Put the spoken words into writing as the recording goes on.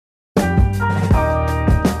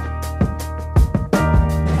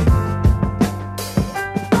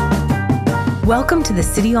Welcome to the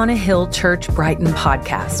City on a Hill Church Brighton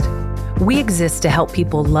podcast. We exist to help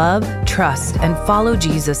people love, trust, and follow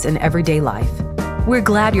Jesus in everyday life. We're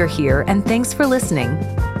glad you're here, and thanks for listening.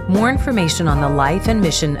 More information on the life and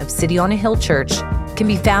mission of City on a Hill Church can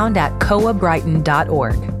be found at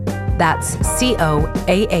coahbrighton.org. That's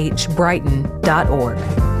COAH Brighton.org.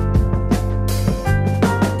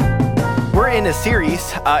 We're in a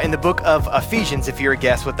series in the book of Ephesians, if you're a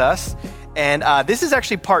guest with us. And this is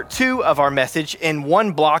actually part 2 of our message in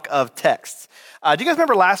one block of texts. Do you guys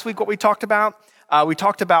remember last week what we talked about? We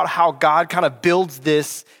talked about how God kind of builds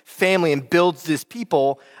this family and builds this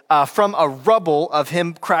people from a rubble of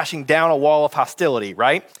him crashing down a wall of hostility,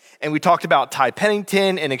 right? And we talked about Ty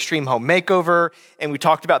Pennington and Extreme Home Makeover, and we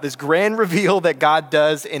talked about this grand reveal that God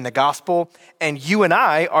does in the gospel, and you and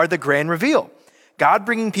I are the grand reveal. God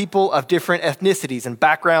bringing people of different ethnicities and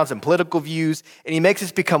backgrounds and political views, and he makes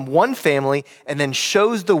us become one family and then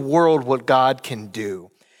shows the world what God can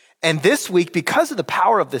do. And this week, because of the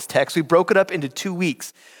power of this text, we broke it up into 2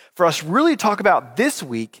 weeks for us really to talk about this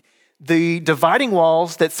week, the dividing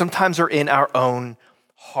walls that sometimes are in our own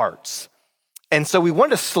hearts. And so we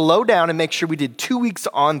wanted to slow down and make sure we did 2 weeks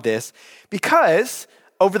on this because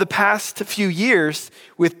over the past few years,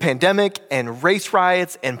 with pandemic and race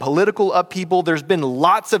riots and political upheaval, there's been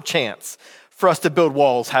lots of chance for us to build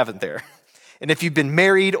walls, haven't there? And if you've been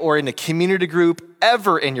married or in a community group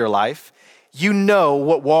ever in your life, you know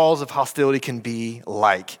what walls of hostility can be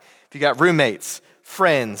like. If you got roommates,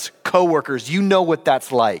 friends, coworkers, you know what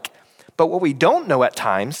that's like. But what we don't know at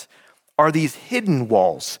times are these hidden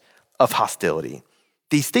walls of hostility.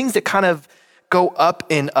 These things that kind of go up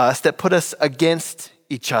in us that put us against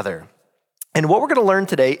each other. And what we're going to learn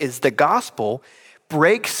today is the gospel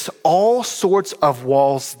breaks all sorts of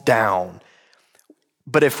walls down.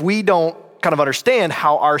 But if we don't kind of understand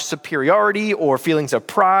how our superiority or feelings of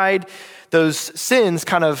pride, those sins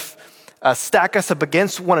kind of stack us up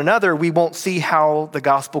against one another, we won't see how the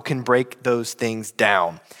gospel can break those things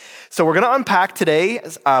down. So we're going to unpack today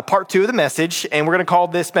part 2 of the message, and we're going to call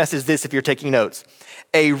this message this if you're taking notes: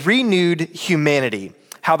 a renewed humanity.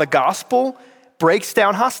 How the gospel breaks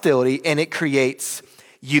down hostility and it creates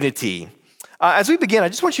unity. As we begin, I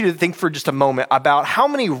just want you to think for just a moment about how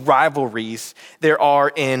many rivalries there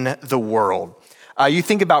are in the world. You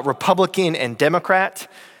think about Republican and Democrat.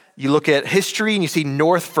 You look at history and you see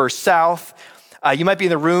North versus South. You might be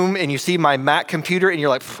in the room and you see my Mac computer and you're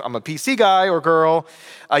like, I'm a PC guy or girl.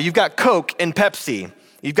 You've got Coke and Pepsi.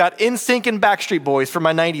 You've got NSYNC and Backstreet Boys for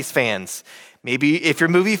my 90s fans. Maybe if you're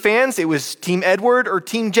movie fans, it was Team Edward or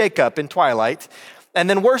Team Jacob in Twilight. And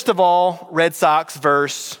then worst of all, Red Sox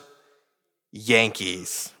versus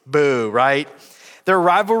Yankees. Boo, right? There are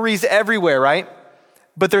rivalries everywhere, right?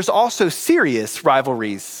 But there's also serious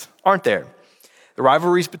rivalries, aren't there? The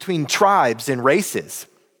rivalries between tribes and races,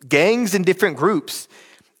 gangs and different groups.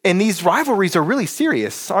 And these rivalries are really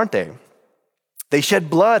serious, aren't they? They shed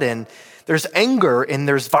blood, and there's anger and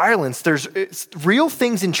there's violence. There's real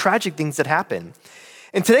things and tragic things that happen.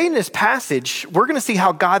 And today in this passage, we're going to see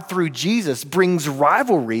how God through Jesus brings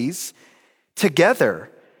rivalries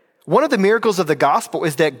together. One of the miracles of the gospel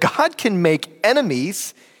is that God can make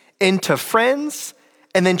enemies into friends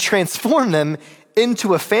and then transform them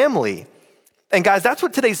into a family. And guys, that's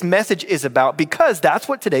what today's message is about, because that's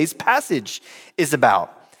what today's passage is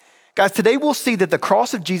about. Guys, today we'll see that the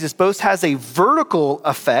cross of Jesus both has a vertical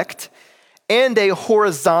effect and a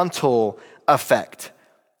horizontal effect.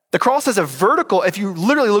 The cross has a vertical, if you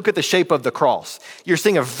literally look at the shape of the cross, you're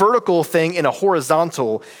seeing a vertical thing and a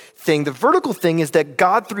horizontal thing. The vertical thing is that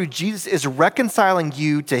God through Jesus is reconciling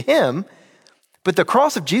you to him, but the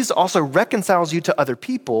cross of Jesus also reconciles you to other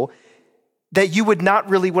people that you would not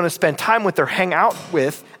really want to spend time with or hang out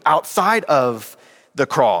with outside of the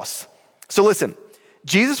cross. So listen,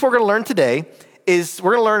 Jesus, we're going to learn today is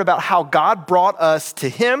we're going to learn about how God brought us to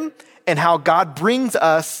him and how God brings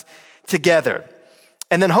us together.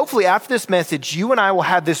 And then hopefully after this message, you and I will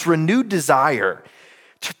have this renewed desire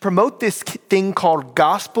to promote this thing called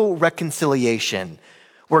gospel reconciliation,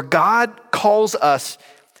 where God calls us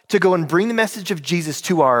to go and bring the message of Jesus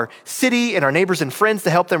to our city and our neighbors and friends to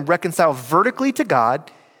help them reconcile vertically to God,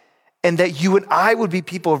 and that you and I would be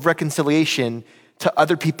people of reconciliation to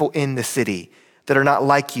other people in the city that are not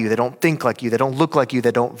like you, that don't think like you, that don't look like you,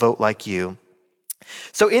 that don't vote like you.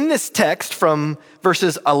 So in this text from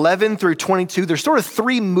verses 11 through 22, there's sort of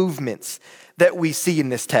 3 movements that we see in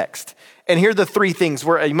this text. And here are the 3 things,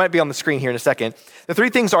 where you might be on the screen here in a second. The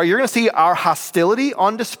 3 things are, you're going to see our hostility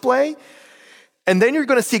on display, and then you're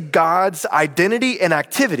going to see God's identity and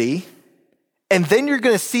activity, and then you're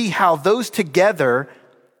going to see how those together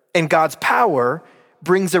and God's power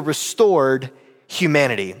brings a restored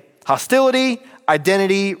humanity. Hostility,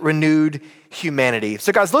 identity, renewed humanity.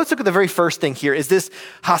 So guys, let's look at the very first thing here is this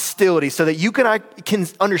hostility so that you can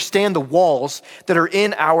understand the walls that are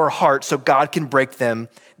in our heart so God can break them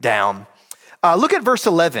down. Look at verse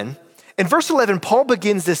 11. In verse 11, Paul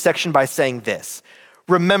begins this section by saying this,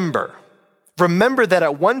 remember that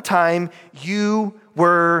at one time you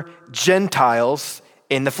were Gentiles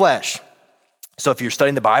in the flesh. So if you're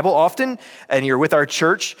studying the Bible often and you're with our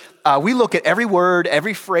church, we look at every word,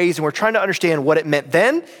 every phrase, and we're trying to understand what it meant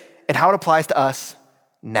then and how it applies to us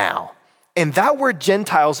now. And that word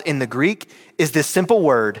Gentiles in the Greek is this simple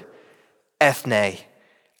word, ethne. And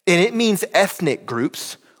it means ethnic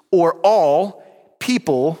groups or all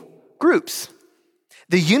people groups.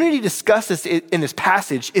 The unity discussed in this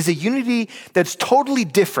passage is a unity that's totally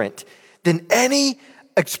different than any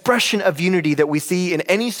expression of unity that we see in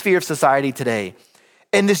any sphere of society today.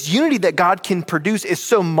 And this unity that God can produce is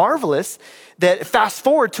so marvelous that fast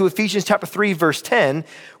forward to Ephesians chapter 3, verse 10,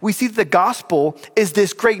 we see that the gospel is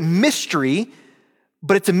this great mystery,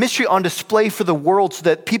 but it's a mystery on display for the world so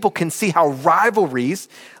that people can see how rivalries,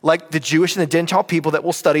 like the Jewish and the Gentile people that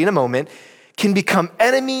we'll study in a moment, can become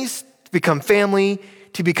enemies, to become family,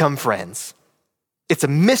 to become friends. It's a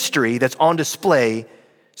mystery that's on display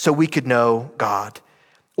so we could know God.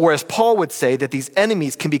 Or as Paul would say, that these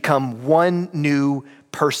enemies can become one new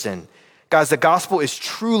person. Guys, the gospel is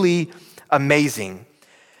truly amazing.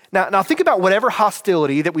 Now think about whatever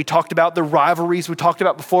hostility that we talked about, the rivalries we talked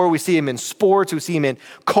about before. We see them in sports, we see them in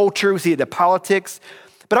culture, we see it in politics.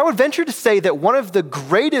 But I would venture to say that one of the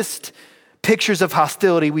greatest pictures of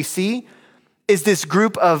hostility we see is this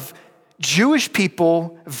group of Jewish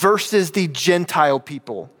people versus the Gentile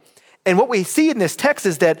people. And what we see in this text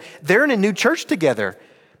is that they're in a new church together,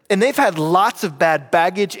 and they've had lots of bad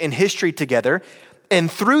baggage and history together.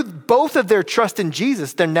 And through both of their trust in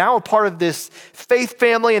Jesus, they're now a part of this faith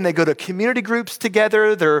family, and they go to community groups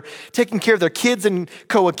together. They're taking care of their kids and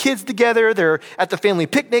COA kids together. They're at the family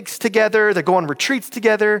picnics together. They go on retreats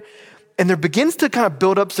together. And there begins to kind of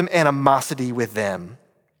build up some animosity with them.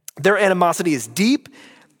 Their animosity is deep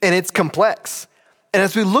and it's complex. And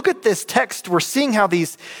as we look at this text, we're seeing how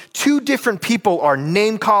these two different people are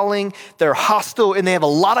name-calling, they're hostile, and they have a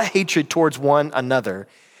lot of hatred towards one another.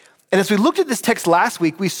 And as we looked at this text last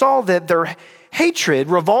week, we saw that their hatred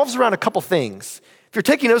revolves around a couple things. If you're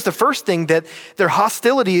taking notes, the first thing that their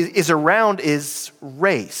hostility is around is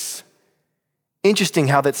race. Interesting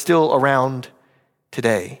how that's still around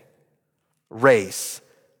today. Race.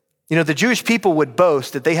 You know, the Jewish people would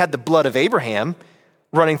boast that they had the blood of Abraham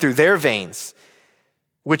running through their veins,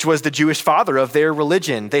 which was the Jewish father of their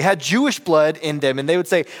religion. They had Jewish blood in them, and they would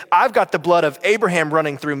say, I've got the blood of Abraham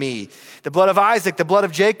running through me, the blood of Isaac, the blood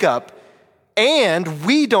of Jacob, and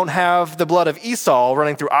we don't have the blood of Esau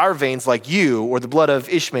running through our veins like you, or the blood of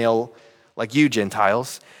Ishmael like you,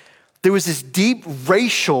 Gentiles. There was this deep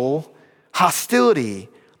racial hostility,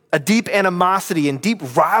 a deep animosity and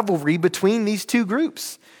deep rivalry between these two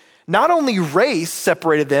groups. Not only race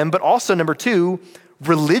separated them, but also, number two,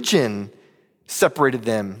 religion separated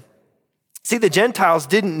them. See, the Gentiles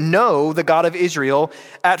didn't know the God of Israel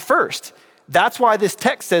at first. That's why this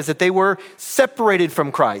text says that they were separated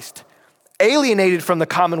from Christ, alienated from the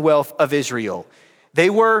commonwealth of Israel. They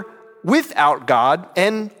were without God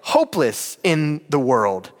and hopeless in the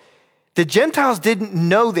world. The Gentiles didn't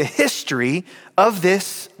know the history of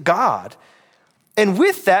this God. And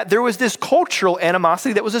with that, there was this cultural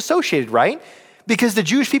animosity that was associated, right? Because the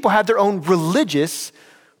Jewish people had their own religious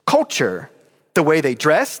culture. The way they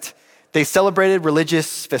dressed, they celebrated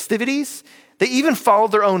religious festivities. They even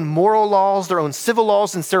followed their own moral laws, their own civil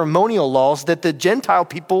laws and ceremonial laws that the Gentile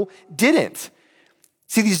people didn't.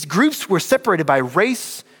 See, these groups were separated by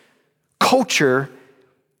race, culture,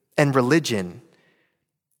 and religion.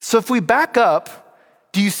 So if we back up,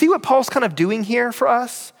 do you see what Paul's kind of doing here for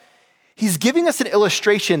us? He's giving us an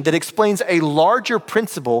illustration that explains a larger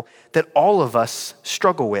principle that all of us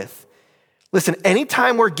struggle with. Listen,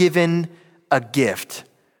 anytime we're given a gift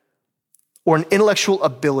or an intellectual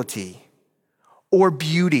ability or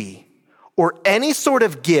beauty or any sort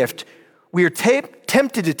of gift, we are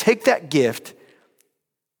tempted to take that gift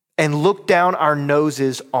and look down our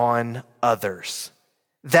noses on others.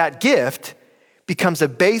 That gift becomes a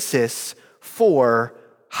basis for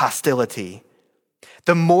hostility.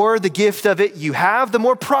 The more the gift of it you have, the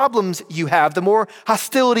more problems you have, the more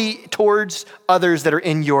hostility towards others that are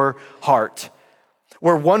in your heart.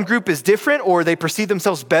 Where one group is different or they perceive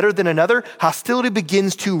themselves better than another, hostility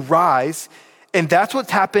begins to rise. And that's what's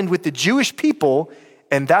happened with the Jewish people,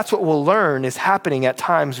 and that's what we'll learn is happening at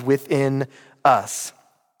times within us.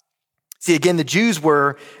 See, again, the Jews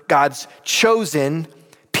were God's chosen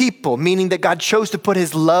people, meaning that God chose to put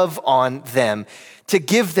his love on them, to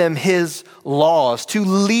give them his laws, to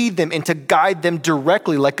lead them and to guide them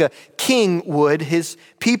directly like a king would his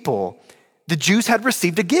people. The Jews had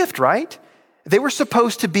received a gift, right? They were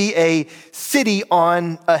supposed to be a city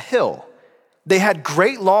on a hill. They had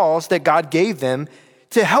great laws that God gave them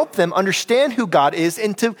to help them understand who God is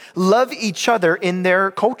and to love each other in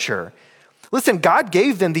their culture. Listen, God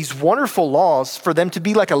gave them these wonderful laws for them to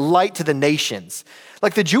be like a light to the nations.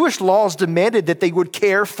 Like the Jewish laws demanded that they would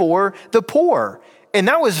care for the poor. And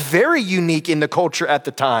that was very unique in the culture at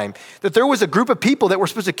the time, that there was a group of people that were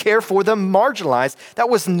supposed to care for the marginalized. That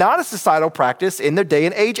was not a societal practice in their day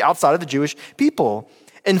and age outside of the Jewish people.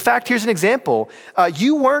 In fact, here's an example. If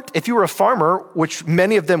you were a farmer, which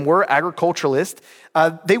many of them were agriculturalists,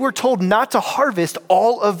 they were told not to harvest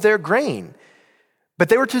all of their grain. But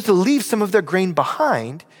they were to leave some of their grain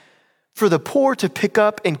behind for the poor to pick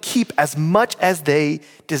up and keep as much as they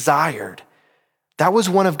desired. That was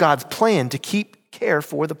one of God's plan, to keep care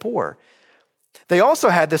for the poor. They also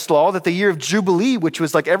had this law that the year of Jubilee, which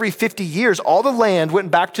was like every 50 years, all the land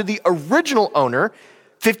went back to the original owner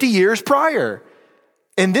 50 years prior.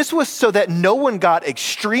 And this was so that no one got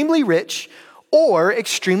extremely rich or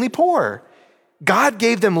extremely poor. God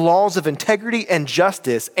gave them laws of integrity and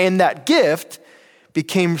justice, and that gift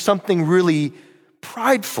became something really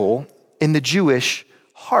prideful in the Jewish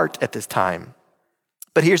heart at this time.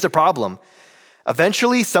 But here's the problem.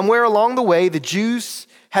 Eventually, somewhere along the way, the Jews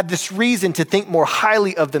had this reason to think more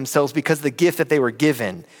highly of themselves because of the gift that they were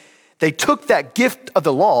given. They took that gift of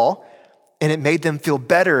the law and it made them feel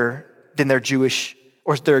better than their Jewish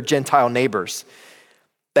or their Gentile neighbors.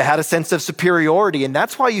 They had a sense of superiority, and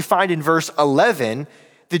that's why you find in verse 11,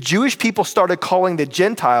 the Jewish people started calling the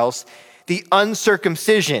Gentiles the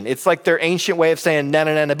uncircumcision. It's like their ancient way of saying, na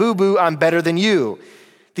na na na boo boo, I'm better than you.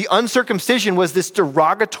 The uncircumcision was this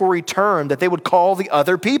derogatory term that they would call the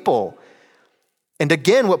other people. And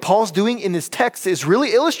again, what Paul's doing in this text is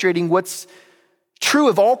really illustrating what's true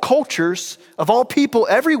of all cultures, of all people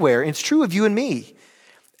everywhere. It's true of you and me.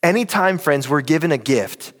 Anytime, friends, we're given a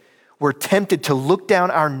gift, we're tempted to look down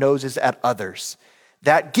our noses at others.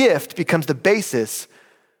 That gift becomes the basis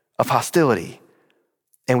of hostility.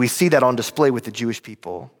 And we see that on display with the Jewish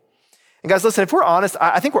people. And guys, listen, if we're honest,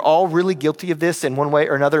 I think we're all really guilty of this in one way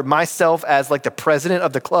or another. Myself as like the president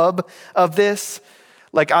of the club of this.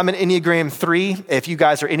 Like I'm an Enneagram 3. If you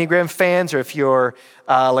guys are Enneagram fans or if you're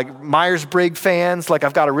like Myers-Briggs fans, like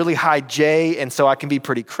I've got a really high J, and so I can be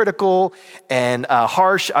pretty critical and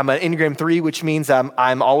harsh. I'm an Enneagram 3, which means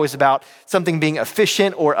I'm always about something being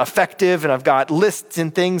efficient or effective, and I've got lists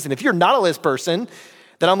and things. And if you're not a list person,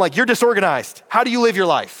 then I'm like, you're disorganized. How do you live your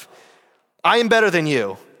life? I am better than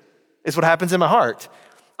you, is what happens in my heart.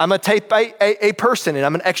 I'm a type A person, and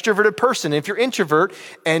I'm an extroverted person. And if you're introvert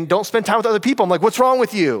and don't spend time with other people, I'm like, what's wrong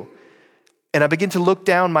with you? And I begin to look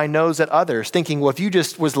down my nose at others, thinking, well, if you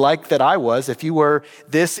just was like that I was, if you were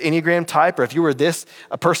this Enneagram type, or if you were this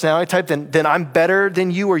a personality type, then I'm better than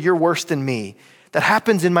you or you're worse than me. That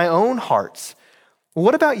happens in my own hearts. Well,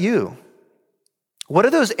 what about you? What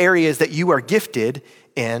are those areas that you are gifted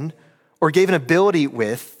in or gave an ability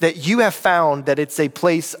with that you have found that it's a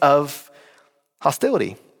place of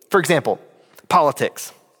hostility? For example,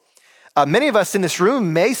 politics. Many of us in this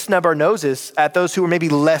room may snub our noses at those who are maybe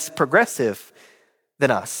less progressive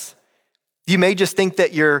than us. You may just think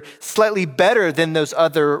that you're slightly better than those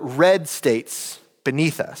other red states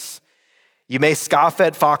beneath us. You may scoff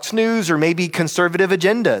at Fox News or maybe conservative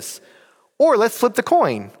agendas. Or let's flip the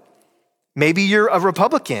coin. Maybe you're a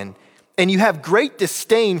Republican and you have great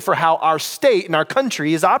disdain for how our state and our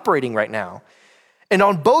country is operating right now. And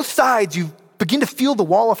on both sides, you begin to feel the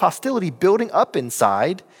wall of hostility building up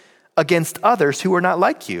inside against others who are not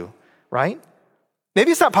like you, right?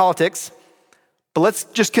 Maybe it's not politics, but let's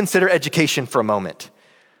just consider education for a moment.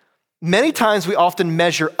 Many times we often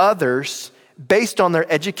measure others based on their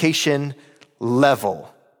education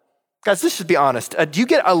level. Guys, let's just be honest. Do you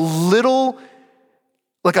get a little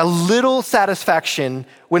satisfaction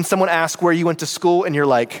when someone asks where you went to school and you're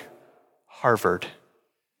like, Harvard,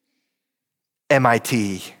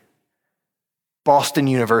 MIT, Boston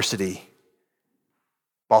University,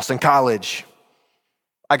 Boston College.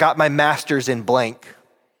 I got my master's in blank.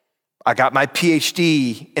 I got my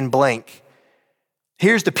PhD in blank.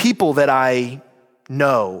 Here's the people that I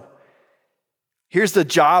know. Here's the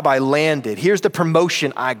job I landed. Here's the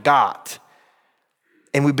promotion I got.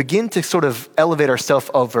 And we begin to sort of elevate ourselves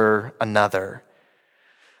over another.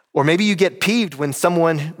 Or maybe you get peeved when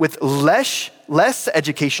someone with less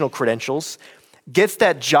educational credentials gets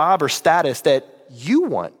that job or status that you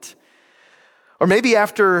want. Or maybe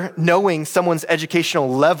after knowing someone's educational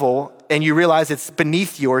level and you realize it's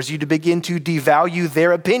beneath yours, you begin to devalue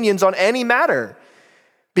their opinions on any matter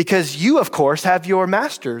because you, of course, have your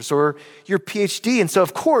master's or your PhD. And so,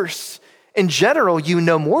 of course, in general, you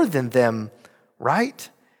know more than them, right?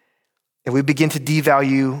 And we begin to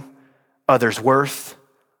devalue others' worth,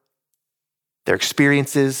 their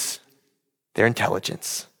experiences, their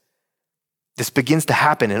intelligence. This begins to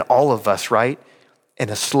happen in all of us, right? And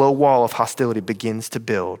a slow wall of hostility begins to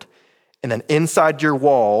build. And then inside your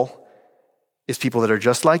wall is people that are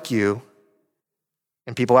just like you,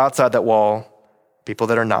 and people outside that wall, people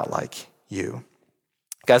that are not like you.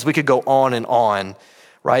 Guys, we could go on and on,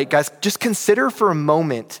 right? Guys, just consider for a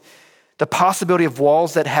moment the possibility of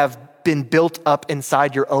walls that have been built up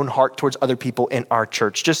inside your own heart towards other people in our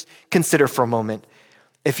church. Just consider for a moment.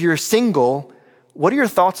 If you're single, what are your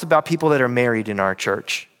thoughts about people that are married in our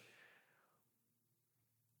church?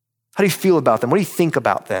 How do you feel about them? What do you think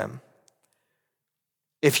about them?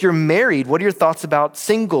 If you're married, what are your thoughts about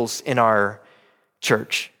singles in our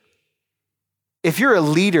church? If you're a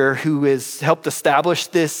leader who has helped establish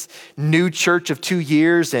this new church of 2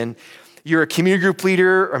 years and you're a community group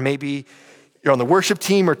leader, or maybe you're on the worship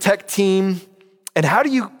team or tech team, and how do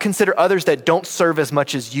you consider others that don't serve as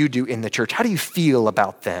much as you do in the church? How do you feel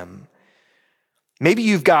about them? Maybe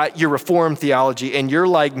you've got your Reformed theology and you're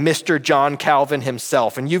like Mr. John Calvin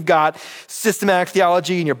himself, and you've got systematic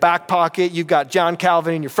theology in your back pocket. You've got John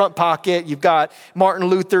Calvin in your front pocket. You've got Martin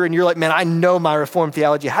Luther, and you're like, man, I know my Reformed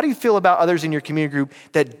theology. How do you feel about others in your community group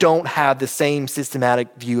that don't have the same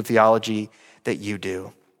systematic view of theology that you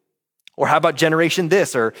do? Or how about generation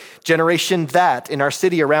this or generation that in our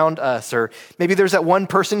city around us? Or maybe there's that one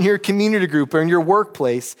person in your community group or in your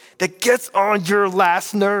workplace that gets on your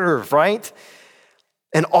last nerve, right?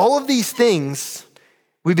 And all of these things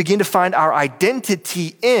we begin to find our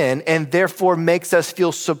identity in, and therefore makes us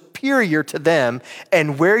feel superior to them.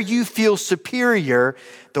 And where you feel superior,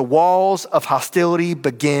 the walls of hostility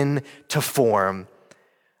begin to form.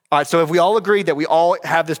 All right, so if we all agree that we all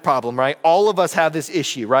have this problem, right? All of us have this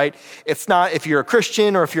issue, right? It's not if you're a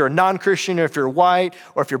Christian or if you're a non-Christian or if you're white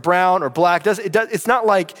or if you're brown or black. It's not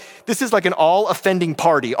like this is like an all-offending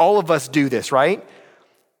party. All of us do this, right?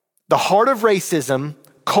 The heart of racism,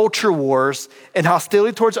 culture wars, and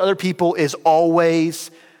hostility towards other people is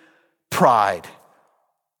always pride.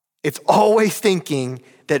 It's always thinking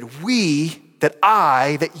that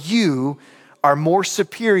that you are more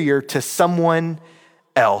superior to someone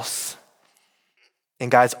else. And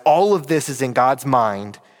guys, all of this is in God's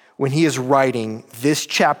mind when he is writing this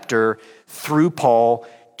chapter through Paul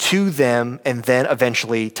to them and then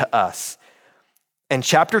eventually to us. In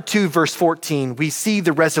chapter 2, verse 14, we see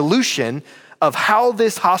the resolution of how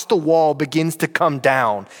this hostile wall begins to come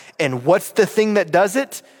down. And what's the thing that does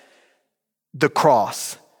it? The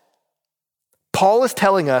cross. Paul is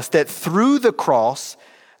telling us that through the cross,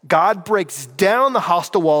 God breaks down the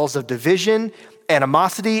hostile walls of division,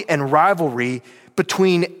 animosity, and rivalry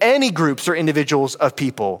between any groups or individuals of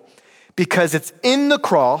people. Because it's in the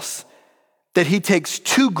cross that he takes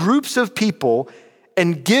two groups of people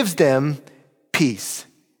and gives them peace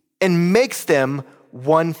and makes them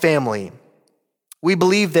one family. We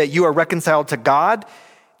believe that you are reconciled to God,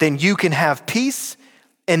 then you can have peace,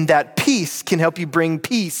 and that peace can help you bring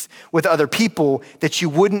peace with other people that you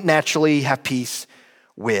wouldn't naturally have peace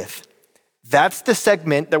with. That's the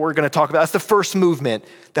segment that we're going to talk about. That's the first movement,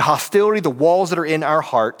 the hostility, the walls that are in our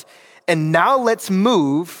heart. And now let's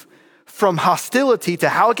move from hostility to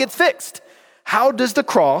how it gets fixed. How does the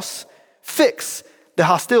cross fix the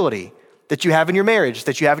hostility that you have in your marriage,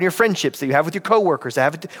 that you have in your friendships, that you have with your coworkers, that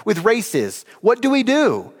have with races? What do we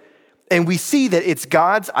do? And we see that it's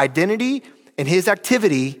God's identity and his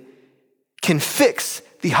activity can fix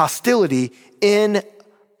the hostility in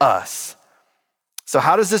us. So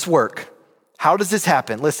how does this work? How does this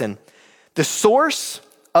happen? Listen, the source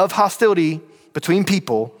of hostility between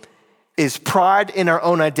people is pride in our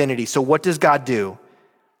own identity. So what does God do?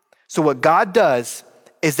 So what God does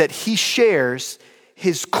is that he shares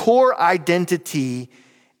his core identity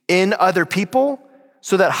in other people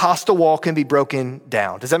so that hostile wall can be broken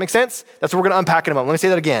down. Does that make sense? That's what we're going to unpack in a moment. Let me say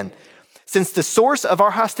that again. Since the source of our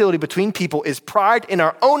hostility between people is pride in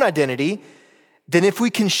our own identity, then if we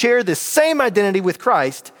can share the same identity with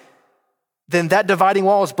Christ, then that dividing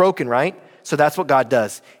wall is broken, right? So that's what God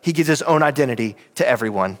does. He gives his own identity to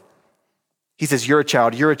everyone. He says, you're a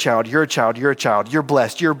child, you're a child, you're a child, you're a child, you're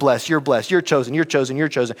blessed, you're blessed, you're blessed, you're chosen, you're chosen, you're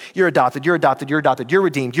chosen, you're adopted, you're adopted, you're adopted, you're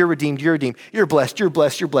redeemed, you're redeemed, you're redeemed, you're blessed, you're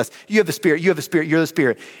blessed, you're blessed, you have the Spirit, you have the Spirit, you're the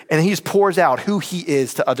Spirit. And then he just pours out who he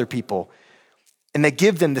is to other people. And they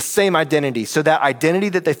give them the same identity. So that identity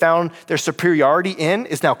that they found their superiority in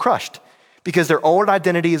is now crushed because their old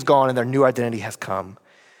identity is gone and their new identity has come.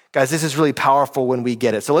 Guys, this is really powerful when we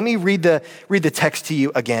get it. So let me read the text to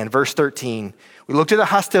you again, verse 13. We looked at the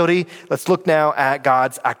hostility. Let's look now at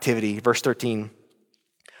God's activity. Verse 13.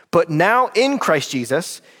 But now in Christ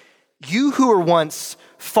Jesus, you who were once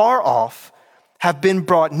far off have been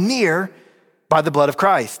brought near by the blood of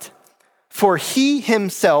Christ. For he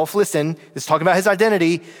himself, listen, this is talking about his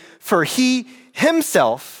identity, for he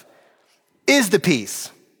himself is the peace.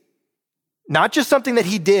 Not just something that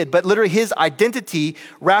he did, but literally his identity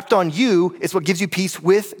wrapped on you is what gives you peace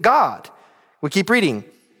with God. We keep reading.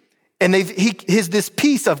 And this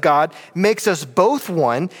peace of God makes us both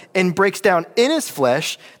one and breaks down in his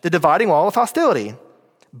flesh the dividing wall of hostility.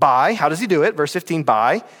 By, how does he do it? Verse 15,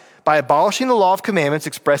 by abolishing the law of commandments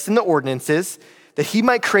expressed in the ordinances, that he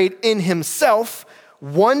might create in himself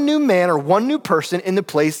one new man or one new person in the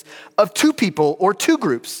place of two people or two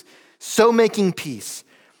groups, so making peace,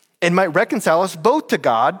 and might reconcile us both to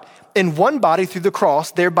God in one body through the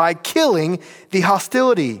cross, thereby killing the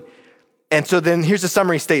hostility. And so then here's a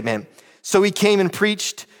summary statement. So he came and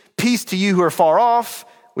preached peace to you who are far off,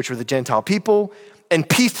 which were the Gentile people, and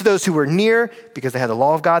peace to those who were near, because they had the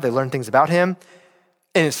law of God, they learned things about him.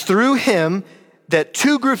 And it's through him that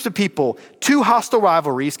two groups of people, two hostile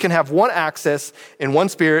rivalries, can have one access in one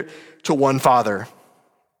spirit to one Father.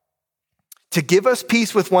 To give us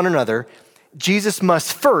peace with one another, Jesus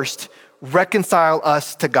must first reconcile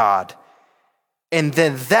us to God. And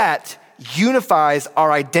then that unifies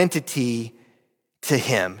our identity to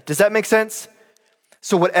him. Does that make sense?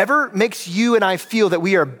 So whatever makes you and I feel that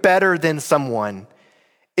we are better than someone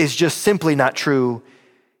is just simply not true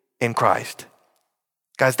in Christ.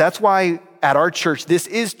 Guys, that's why at our church, this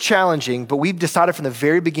is challenging, but we've decided from the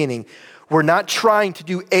very beginning, we're not trying to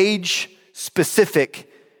do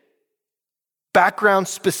age-specific,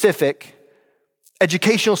 background-specific,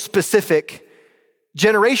 educational-specific,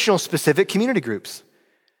 generational-specific community groups.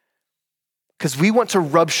 Because we want to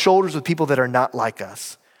rub shoulders with people that are not like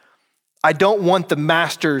us. I don't want the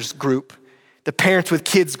masters group, the parents with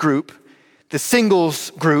kids group, the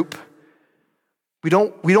singles group. We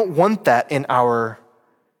don't want that in our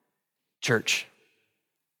church.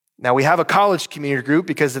 Now we have a college community group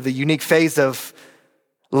because of the unique phase of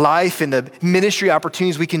life and the ministry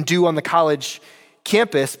opportunities we can do on the college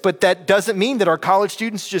campus, but that doesn't mean that our college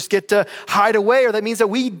students just get to hide away, or that means that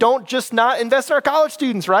we don't just not invest in our college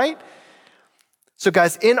students, right? So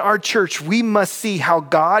guys, in our church, we must see how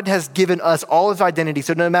God has given us all his identity.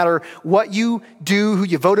 So no matter what you do, who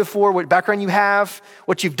you voted for, what background you have,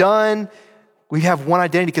 what you've done, we have one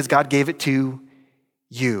identity because God gave it to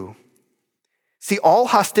you. See, all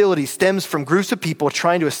hostility stems from groups of people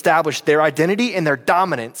trying to establish their identity and their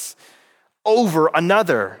dominance over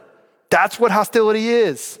another. That's what hostility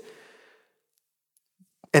is.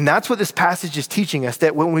 And that's what this passage is teaching us,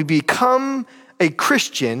 that when we become a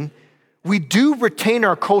Christian, we do retain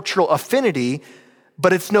our cultural affinity,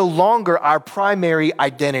 but it's no longer our primary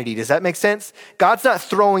identity. Does that make sense? God's not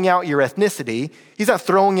throwing out your ethnicity. He's not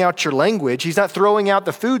throwing out your language. He's not throwing out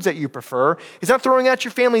the foods that you prefer. He's not throwing out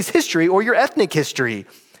your family's history or your ethnic history.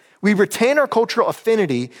 We retain our cultural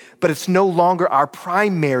affinity, but it's no longer our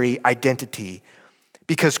primary identity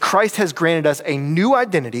because Christ has granted us a new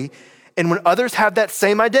identity. And when others have that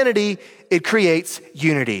same identity, it creates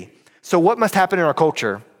unity. So what must happen in our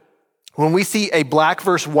culture? When we see a black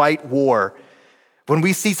versus white war, when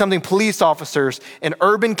we see something police officers in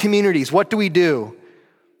urban communities, what do?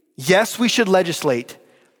 Yes, we should legislate.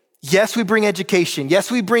 Yes, we bring education.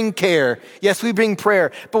 Yes, we bring care. Yes, we bring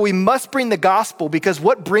prayer. But we must bring the gospel because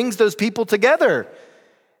what brings those people together?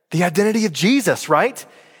 The identity of Jesus, right?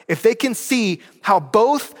 If they can see how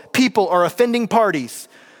both people are offending parties,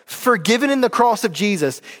 forgiven in the cross of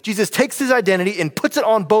Jesus, Jesus takes his identity and puts it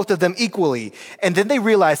on both of them equally. And then they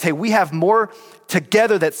realize, hey, we have more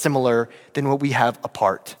together that's similar than what we have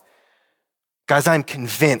apart. Guys, I'm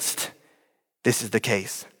convinced this is the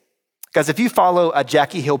case. Guys, if you follow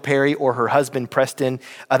Jackie Hill Perry or her husband, Preston,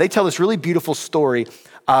 they tell this really beautiful story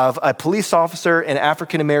of a police officer, an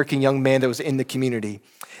African-American young man that was in the community.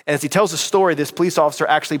 And as he tells the story, this police officer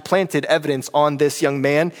actually planted evidence on this young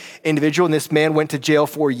man, individual, and this man went to jail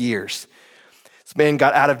for years. This man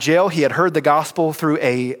got out of jail. He had heard the gospel through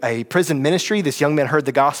a prison ministry. This young man heard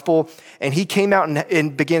the gospel, and he came out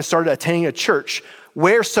and started attending a church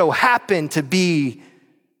where so happened to be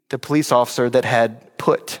the police officer that had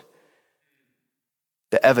put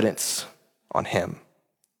the evidence on him.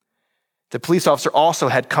 The police officer also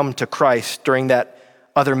had come to Christ during that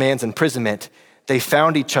other man's imprisonment. They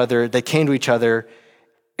found each other, they came to each other,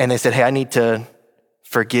 and they said, hey, I need to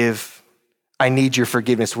forgive. I need your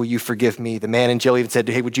forgiveness. Will you forgive me? The man in jail even said,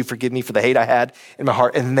 hey, would you forgive me for the hate I had in my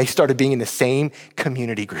heart? And then they started being in the same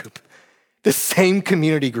community group. The same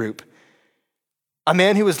community group. A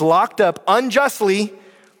man who was locked up unjustly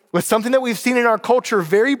with something that we've seen in our culture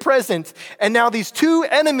very present. And now these two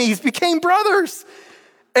enemies became brothers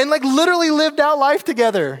and like literally lived out life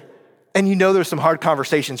together. And you know there's some hard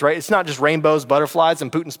conversations, right? It's not just rainbows, butterflies,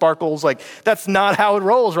 and Putin sparkles. Like that's not how it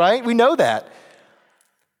rolls, right? We know that.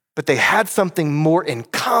 But they had something more in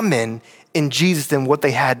common in Jesus than what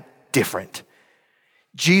they had different.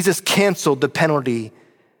 Jesus canceled the penalty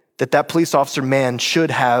that police officer man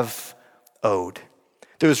should have owed.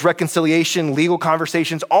 There was reconciliation, legal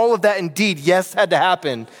conversations, all of that indeed, yes, had to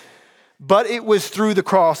happen. But it was through the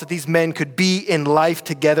cross that these men could be in life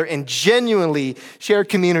together and genuinely share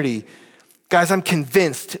community. Guys, I'm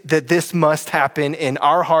convinced that this must happen in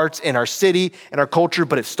our hearts, in our city, in our culture,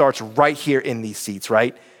 but it starts right here in these seats,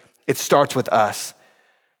 right? It starts with us.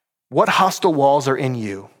 What hostile walls are in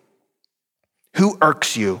you? Who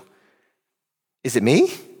irks you? Is it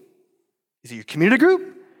me? Is it your community group?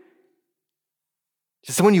 Is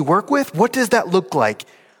it someone you work with? What does that look like?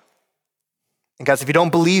 And guys, if you don't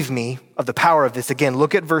believe me of the power of this, again,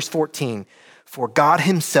 look at verse 14. For God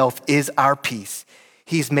himself is our peace.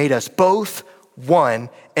 He's made us both one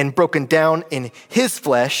and broken down in his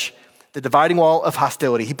flesh the dividing wall of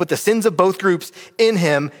hostility. He put the sins of both groups in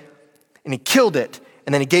him and he killed it.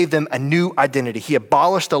 And then he gave them a new identity. He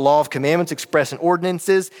abolished the law of commandments expressed in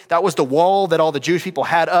ordinances. That was the wall that all the Jewish people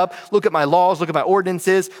had up. Look at my laws, look at my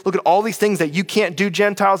ordinances, look at all these things that you can't do,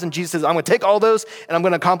 Gentiles. And Jesus says, I'm gonna take all those and I'm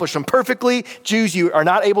gonna accomplish them perfectly. Jews, you are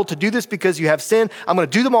not able to do this because you have sin. I'm gonna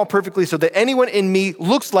do them all perfectly so that anyone in me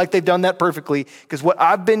looks like they've done that perfectly, because what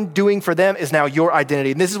I've been doing for them is now your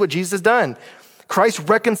identity. And this is what Jesus has done. Christ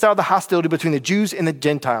reconciled the hostility between the Jews and the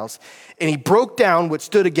Gentiles, and he broke down what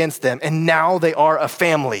stood against them, and now they are a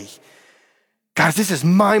family. Guys, this is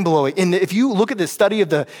mind-blowing. And if you look at the study of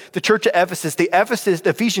the church of Ephesus, the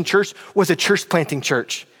Ephesian church was a church planting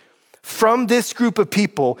church. From this group of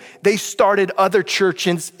people, they started other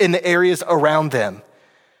churches in the areas around them.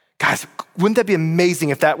 Guys, wouldn't that be amazing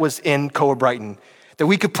if that was in Coa Brighton? That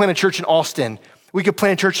we could plant a church in Austin, we could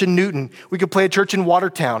plant a church in Newton, we could plant a church in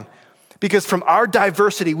Watertown. Because from our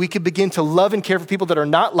diversity, we can begin to love and care for people that are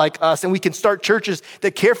not like us, and we can start churches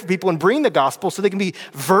that care for people and bring the gospel so they can be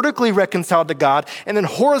vertically reconciled to God and then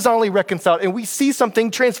horizontally reconciled, and we see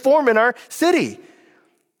something transform in our city.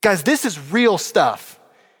 Guys, this is real stuff.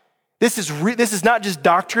 This is not just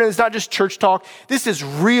doctrine, it's not just church talk. This is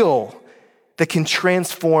real that can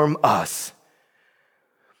transform us.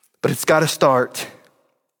 But it's got to start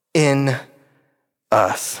in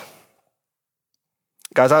us.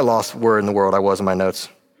 Guys, I lost where in the world I was in my notes.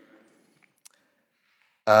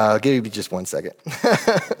 Give me just 1 second.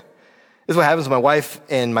 This is what happens when my wife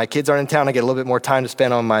and my kids aren't in town. I get a little bit more time to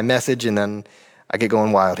spend on my message, and then I get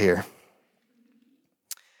going wild here.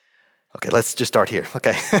 Okay, let's just start here.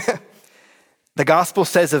 Okay. The gospel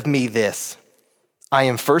says of me this: I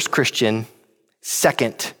am first Christian,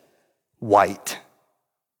 second white.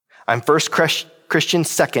 I'm first Christian,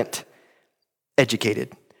 second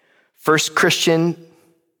educated. First Christian,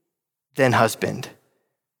 then husband,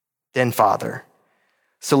 then father.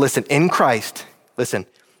 So listen, in Christ,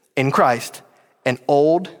 an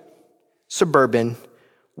old, suburban,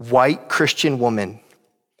 white Christian woman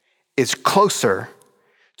is closer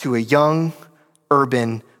to a young,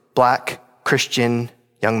 urban, black Christian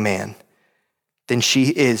young man than she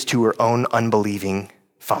is to her own unbelieving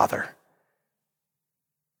father.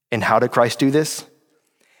 And how did Christ do this?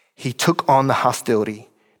 He took on the hostility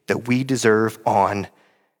that we deserve on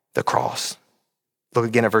the cross. Look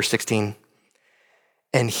again at verse 16.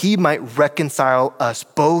 And he might reconcile us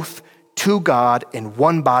both to God in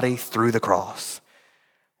one body through the cross.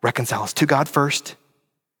 Reconcile us to God first.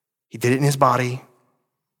 He did it in his body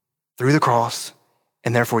through the cross,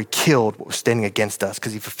 and therefore he killed what was standing against us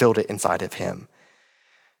because he fulfilled it inside of him.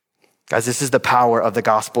 Guys, this is the power of the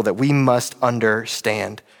gospel that we must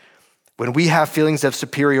understand. When we have feelings of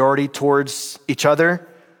superiority towards each other,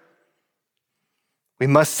 we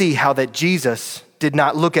must see how that Jesus did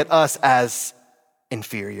not look at us as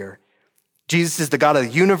inferior. Jesus is the God of the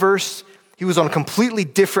universe. He was on a completely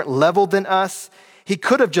different level than us. He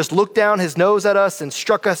could have just looked down his nose at us and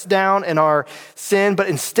struck us down in our sin, but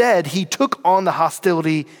instead he took on the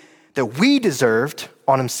hostility that we deserved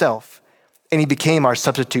on himself, and he became our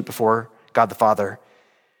substitute before God the Father.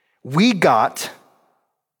 He got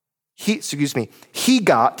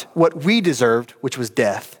what we deserved, which was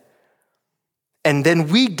death. And then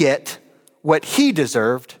we get what he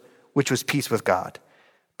deserved, which was peace with God.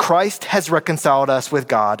 Christ has reconciled us with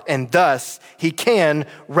God, and thus he can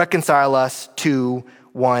reconcile us to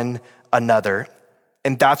one another.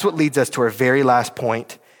 And that's what leads us to our very last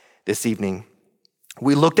point this evening.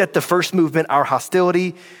 We looked at the first movement, our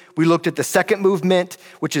hostility. We looked at the second movement,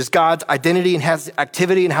 which is God's identity and his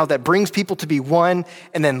activity and how that brings people to be one.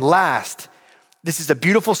 And then last, this is a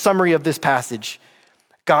beautiful summary of this passage.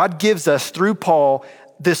 God gives us, through Paul,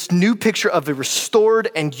 this new picture of a restored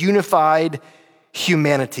and unified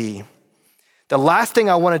humanity. The last thing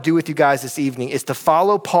I want to do with you guys this evening is to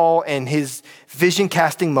follow Paul and his vision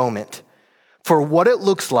casting moment for what it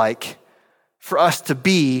looks like for us to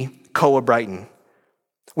be Koa Brighton.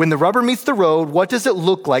 When the rubber meets the road, what does it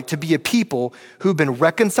look like to be a people who've been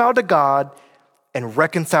reconciled to God and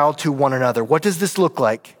reconciled to one another? What does this look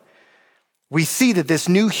like? We see that this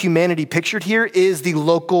new humanity pictured here is the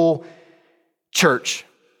local church.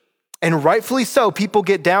 And rightfully so, people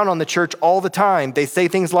get down on the church all the time. They say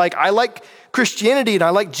things like, I like Christianity and I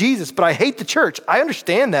like Jesus, but I hate the church. I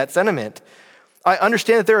understand that sentiment. I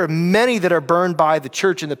understand that there are many that are burned by the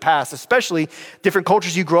church in the past, especially different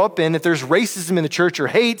cultures you grow up in. If there's racism in the church or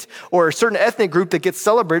hate or a certain ethnic group that gets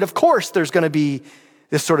celebrated, of course there's going to be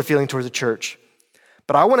this sort of feeling towards the church.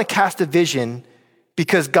 But I want to cast a vision,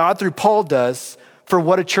 because God through Paul does, for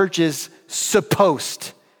what a church is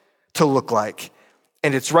supposed to look like.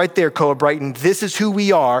 And it's right there, Koa Brighton. This is who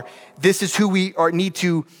we are. This is who we need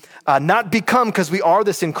to not become, because we are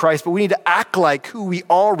this in Christ, but we need to act like who we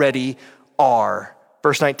already are.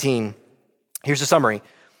 Verse 19, here's a summary.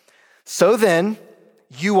 So then,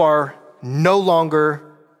 you are no longer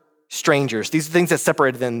strangers. These are things that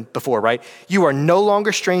separated them before, right? You are no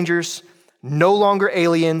longer strangers, no longer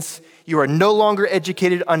aliens. You are no longer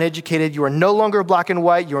educated, uneducated. You are no longer black and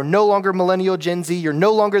white. You are no longer millennial, Gen Z. You're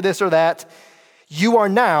no longer this or that. You are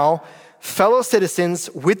now fellow citizens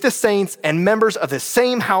with the saints and members of the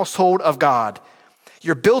same household of God.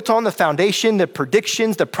 You're built on the foundation, the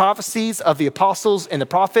predictions, the prophecies of the apostles and the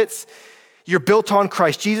prophets. You're built on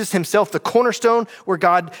Christ Jesus himself, the cornerstone, where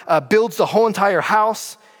God builds the whole entire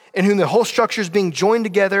house, in whom the whole structure is being joined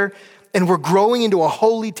together. And we're growing into a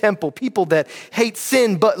holy temple, people that hate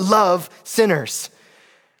sin but love sinners.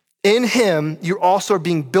 In him, you also are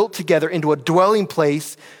being built together into a dwelling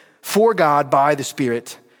place for God by the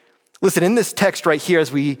Spirit. Listen, in this text right here,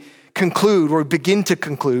 as we conclude, or begin to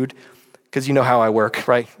conclude, because you know how I work,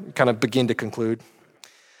 right? Kind of begin to conclude.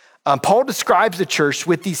 Paul describes the church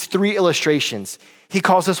with these three illustrations. He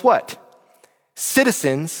calls us what?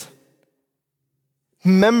 Citizens,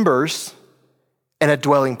 members, and a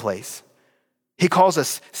dwelling place. He calls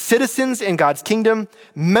us citizens in God's kingdom,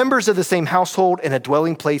 members of the same household, and a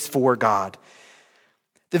dwelling place for God.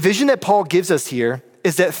 The vision that Paul gives us here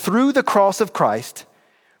is that through the cross of Christ,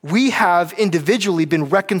 we have individually been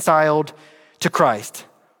reconciled to Christ.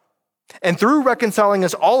 And through reconciling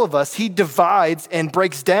us, all of us, he divides and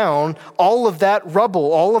breaks down all of that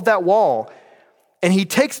rubble, all of that wall. And he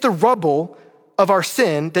takes the rubble of our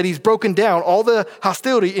sin that he's broken down, all the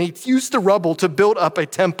hostility, and he's used the rubble to build up a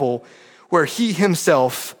temple where he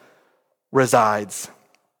himself resides.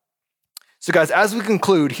 So guys, as we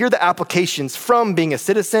conclude, here are the applications from being a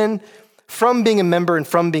citizen, from being a member, and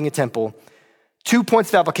from being a temple. 2 points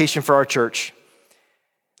of application for our church.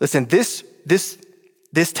 Listen, this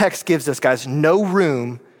text gives us, guys, no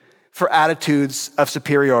room for attitudes of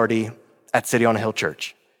superiority at City on a Hill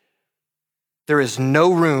Church. There is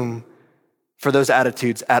no room for those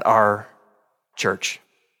attitudes at our church.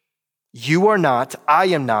 You are not, I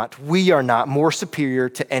am not, we are not more superior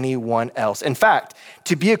to anyone else. In fact,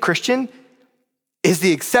 to be a Christian is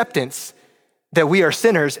the acceptance that we are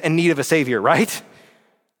sinners in need of a Savior, right?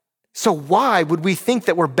 So why would we think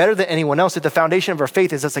that we're better than anyone else if the foundation of our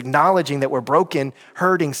faith is us acknowledging that we're broken,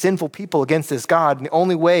 hurting, sinful people against this God, and the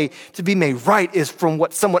only way to be made right is from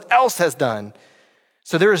what someone else has done?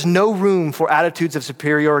 So there is no room for attitudes of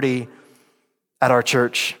superiority at our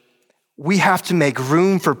church. We have to make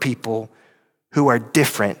room for people who are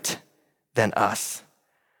different than us.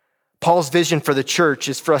 Paul's vision for the church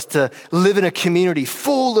is for us to live in a community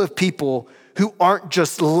full of people who aren't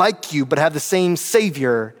just like you, but have the same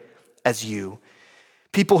Savior as you.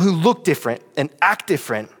 People who look different and act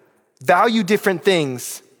different, value different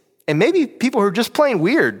things, and maybe people who are just plain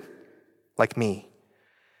weird, like me.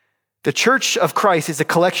 The church of Christ is a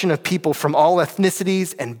collection of people from all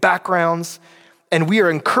ethnicities and backgrounds, and we are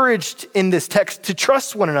encouraged in this text to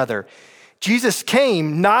trust one another. Jesus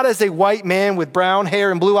came not as a white man with brown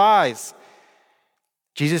hair and blue eyes.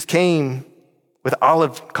 Jesus came with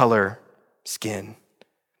olive color skin,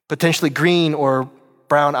 potentially green or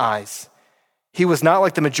brown eyes. He was not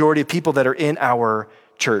like the majority of people that are in our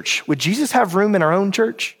church, would Jesus have room in our own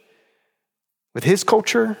church? With his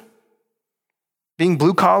culture? Being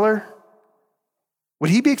blue collar? Would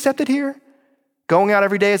he be accepted here? Going out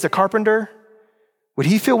every day as a carpenter? Would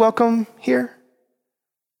he feel welcome here?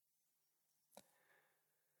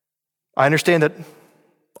 I understand that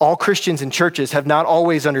all Christians and churches have not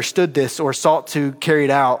always understood this or sought to carry it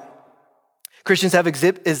out. Christians have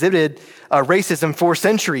exhibited racism for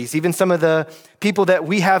centuries. Even some of the people that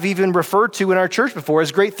we have even referred to in our church before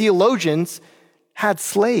as great theologians had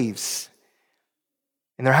slaves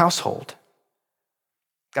in their household.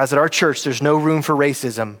 Guys, at our church, there's no room for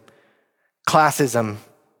racism, classism,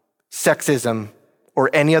 sexism, or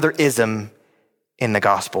any other ism in the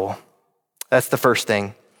gospel. That's the first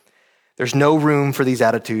thing. There's no room for these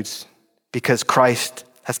attitudes because Christ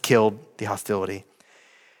has killed the hostility.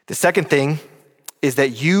 The second thing is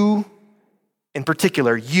that you, in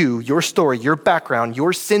particular, your story, your background,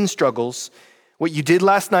 your sin struggles, what you did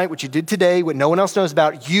last night, what you did today, what no one else knows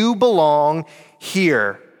about, you belong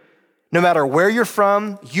here. No matter where you're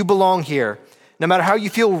from, you belong here. No matter how you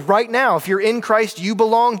feel right now, if you're in Christ, you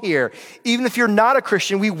belong here. Even if you're not a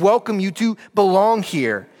Christian, we welcome you to belong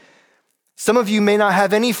here. Some of you may not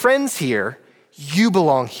have any friends here. You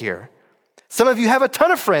belong here. Some of you have a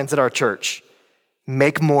ton of friends at our church.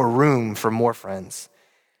 Make more room for more friends.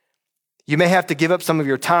 You may have to give up some of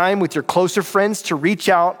your time with your closer friends to reach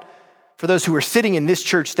out for those who are sitting in this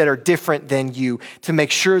church that are different than you, to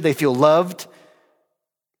make sure they feel loved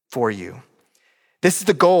for you. This is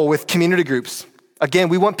the goal with community groups. Again,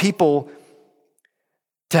 we want people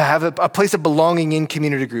to have a place of belonging in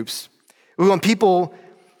community groups. We want people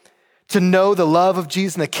to know the love of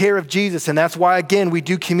Jesus and the care of Jesus. And that's why, again, we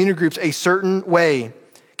do community groups a certain way.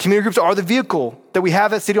 Community groups are the vehicle that we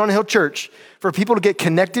have at City on a Hill Church for people to get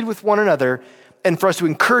connected with one another and for us to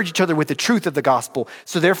encourage each other with the truth of the gospel.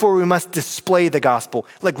 So therefore, we must display the gospel,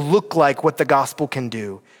 look like what the gospel can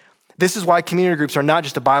do. This is why community groups are not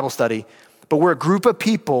just a Bible study, but we're a group of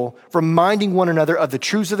people reminding one another of the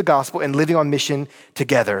truths of the gospel and living on mission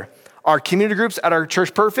together. Are community groups at our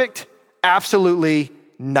church perfect? Absolutely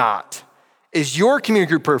not. Is your community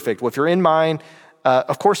group perfect? Well, if you're in mine,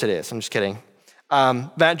 of course it is. I'm just kidding.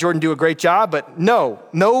 Matt and Jordan do a great job, but no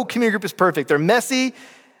community group is perfect. They're messy,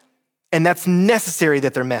 and that's necessary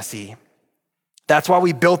that they're messy. That's why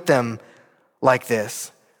we built them like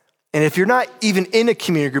this. And if you're not even in a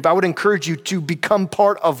community group, I would encourage you to become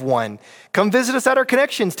part of one. Come visit us at our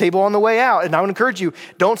connections table on the way out. And I would encourage you,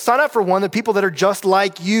 don't sign up for one of the people that are just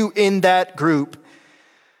like you in that group.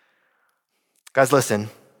 Guys, listen.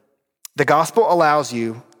 The gospel allows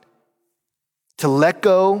you to let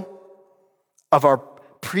go of our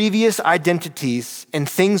previous identities and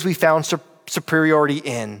things we found superiority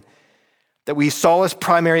in, that we saw as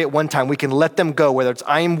primary at one time. We can let them go, whether it's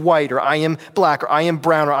I am white or I am black or I am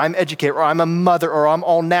brown or I'm educated or I'm a mother or I'm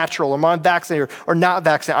all natural or I'm vaccinated or not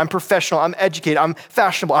vaccinated. I'm professional, I'm educated, I'm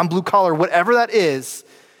fashionable, I'm blue collar, whatever that is.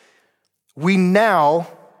 We now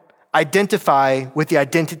identify with the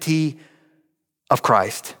identity of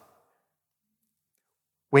Christ.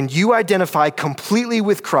 When you identify completely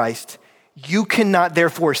with Christ, you cannot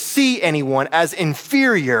therefore see anyone as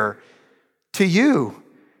inferior to you.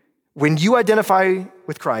 When you identify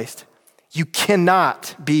with Christ, you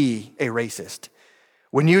cannot be a racist.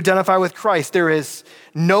 When you identify with Christ, there is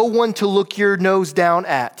no one to look your nose down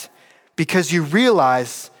at because you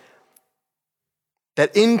realize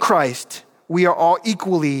that in Christ, we are all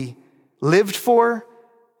equally lived for,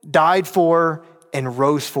 died for, and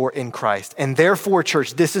rose for in Christ. And therefore,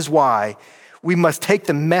 church, this is why we must take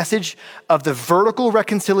the message of the vertical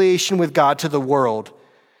reconciliation with God to the world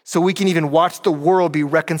so we can even watch the world be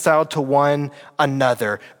reconciled to one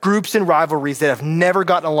another. Groups and rivalries that have never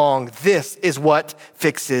gotten along, this is what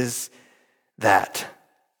fixes that.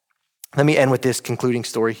 Let me end with this concluding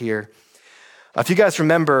story here. If you guys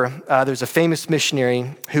remember, there's a famous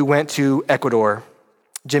missionary who went to Ecuador,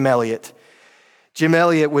 Jim Elliot. Jim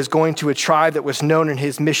Elliot was going to a tribe that was known in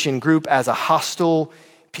his mission group as a hostile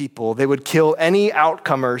people. They would kill any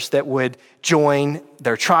outcomers that would join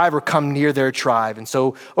their tribe or come near their tribe. And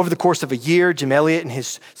so over the course of a year, Jim Elliot and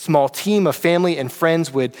his small team of family and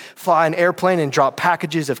friends would fly an airplane and drop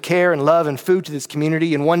packages of care and love and food to this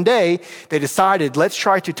community. And one day they decided, let's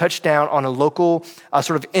try to touch down on a local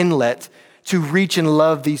sort of inlet to reach and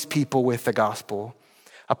love these people with the gospel.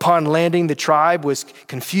 Upon landing, the tribe was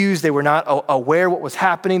confused. They were not aware what was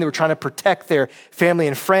happening. They were trying to protect their family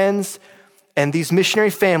and friends. And these missionary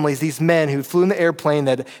families, these men who flew in the airplane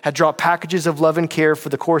that had dropped packages of love and care for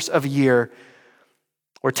the course of a year,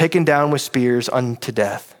 were taken down with spears unto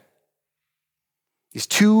death. These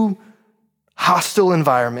two hostile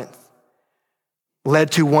environments.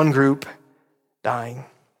 led to one group dying.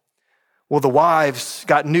 Well, the wives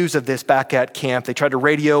got news of this back at camp. They tried to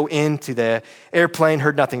radio into the airplane,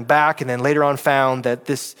 heard nothing back, and then later on found that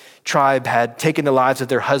this tribe had taken the lives of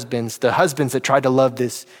their husbands, the husbands that tried to love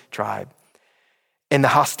this tribe. And the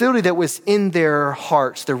hostility that was in their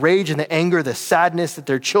hearts, the rage and the anger, the sadness that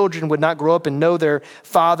their children would not grow up and know their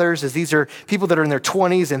fathers, as these are people that are in their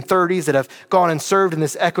 20s and 30s that have gone and served in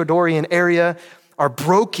this Ecuadorian area, are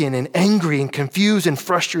broken and angry and confused and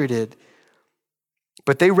frustrated.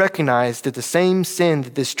 But they recognized that the same sin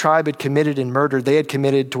that this tribe had committed and murdered, they had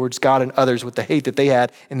committed towards God and others with the hate that they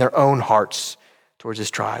had in their own hearts towards this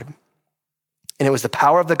tribe. And it was the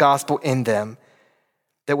power of the gospel in them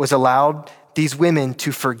that was allowed these women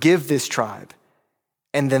to forgive this tribe.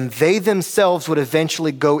 And then they themselves would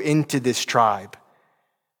eventually go into this tribe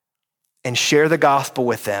and share the gospel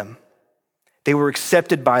with them. They were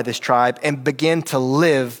accepted by this tribe and began to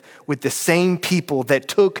live with the same people that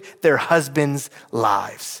took their husbands'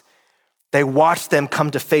 lives. They watched them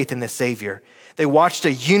come to faith in the Savior. They watched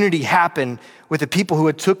a unity happen with the people who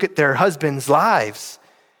had took their husbands' lives.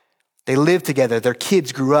 They lived together. Their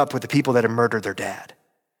kids grew up with the people that had murdered their dad.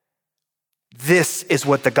 This is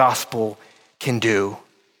what the gospel can do.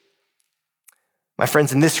 My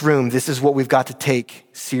friends, in this room, this is what we've got to take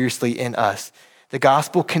seriously in us. The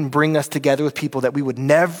gospel can bring us together with people that we would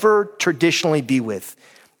never traditionally be with.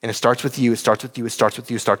 And it starts with you, it starts with you, it starts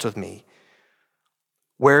with you, it starts with me.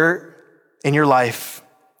 Where in your life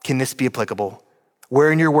can this be applicable?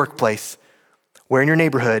 Where in your workplace? Where in your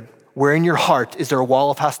neighborhood? Where in your heart is there a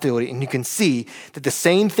wall of hostility? And you can see that the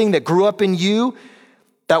same thing that grew up in you,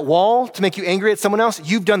 that wall to make you angry at someone else,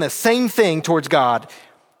 you've done the same thing towards God.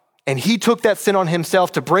 And he took that sin on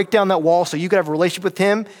himself to break down that wall so you could have a relationship with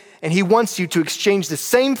him. And he wants you to exchange the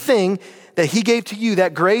same thing that he gave to you,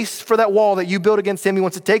 that grace for that wall that you built against him. He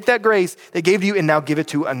wants to take that grace they gave to you and now give it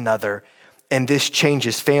to another. And this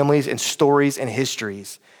changes families and stories and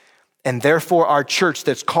histories. And therefore our church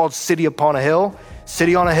that's called City on a Hill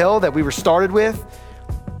that we were started with,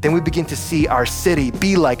 then we begin to see our city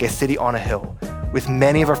be like a city on a hill with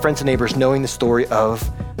many of our friends and neighbors knowing the story of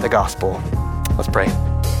the gospel. Let's pray.